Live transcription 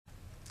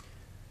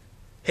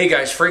Hey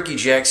guys,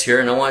 FRANKIEJAX here,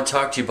 and I want to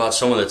talk to you about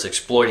someone that's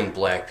exploiting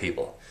black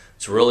people.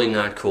 It's really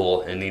not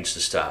cool and needs to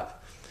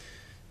stop.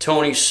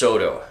 Tony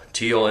Soto,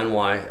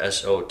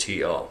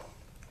 T-O-N-Y-S-O-T-O.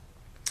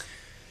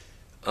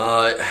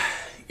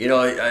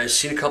 I've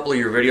seen a couple of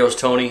your videos,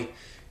 Tony,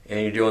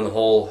 and you're doing the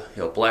whole,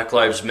 Black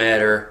Lives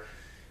Matter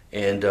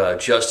and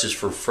justice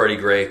for Freddie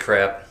Gray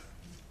crap.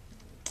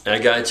 And I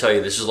gotta tell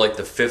you, this is like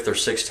the 5th or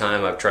 6th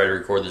time I've tried to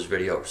record this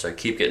video because I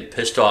keep getting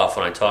pissed off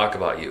when I talk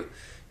about you.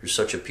 You're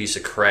such a piece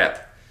of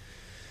crap.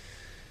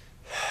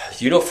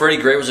 You know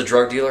Freddie Gray was a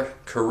drug dealer?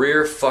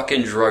 Career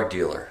fucking drug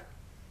dealer.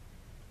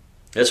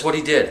 That's what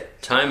he did,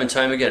 time and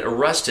time again.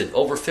 Arrested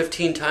over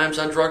 15 times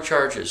on drug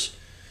charges.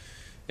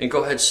 And go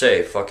ahead and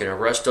say, fucking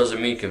arrest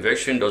doesn't mean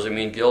conviction, doesn't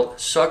mean guilt.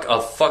 Suck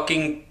a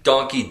fucking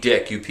donkey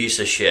dick, you piece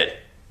of shit.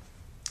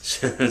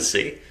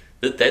 See?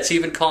 That's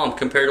even calm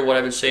compared to what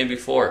I've been saying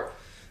before.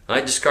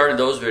 I discarded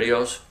those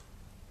videos.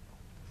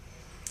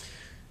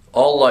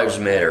 All lives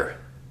matter,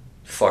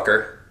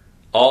 fucker.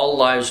 All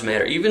lives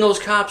matter. Even those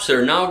cops that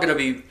are now going to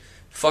be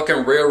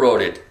fucking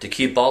railroaded to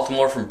keep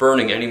Baltimore from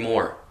burning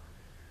anymore.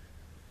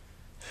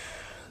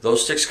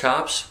 Those 6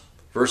 cops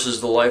versus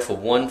the life of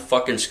one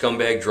fucking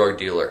scumbag drug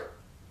dealer.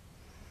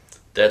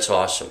 That's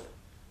awesome.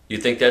 You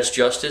think that's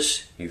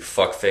justice? You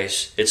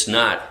fuckface. It's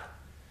not.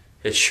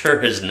 It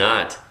sure is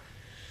not.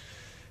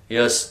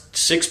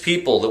 6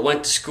 people that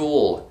went to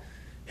school,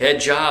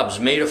 had jobs,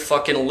 made a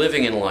fucking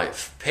living in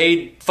life,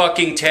 paid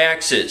fucking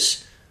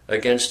taxes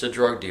against a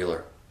drug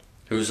dealer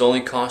who's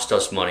only cost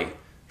us money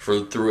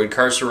through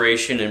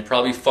incarceration and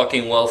probably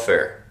fucking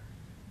welfare.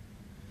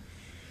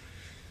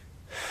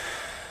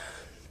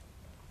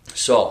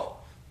 So,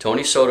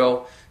 Tony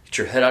Soto, get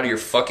your head out of your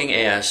fucking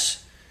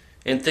ass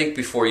and think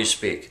before you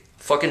speak.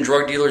 Fucking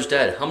drug dealer's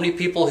dead. How many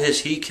people has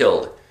he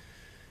killed?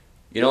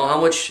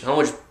 How much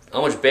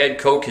bad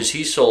coke has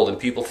he sold and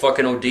people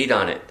fucking OD'd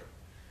on it?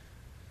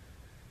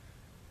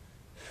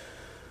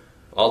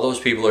 All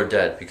those people are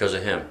dead because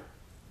of him.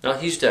 Now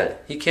he's dead.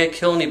 He can't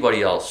kill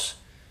anybody else.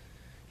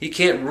 He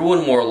can't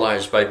ruin more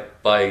lives by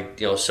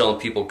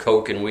selling people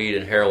coke and weed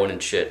and heroin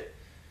and shit.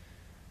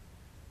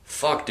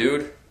 Fuck,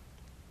 dude.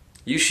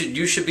 You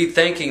should be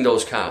thanking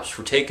those cops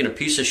for taking a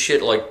piece of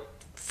shit like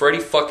Freddie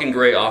fucking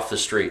Gray off the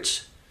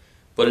streets.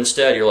 But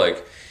instead you're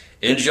like,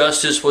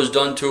 injustice was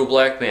done to a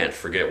black man.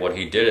 Forget what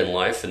he did in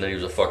life, and then he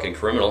was a fucking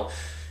criminal.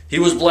 He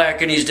was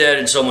black and he's dead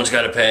and someone's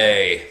got to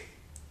pay.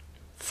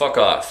 Fuck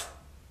off.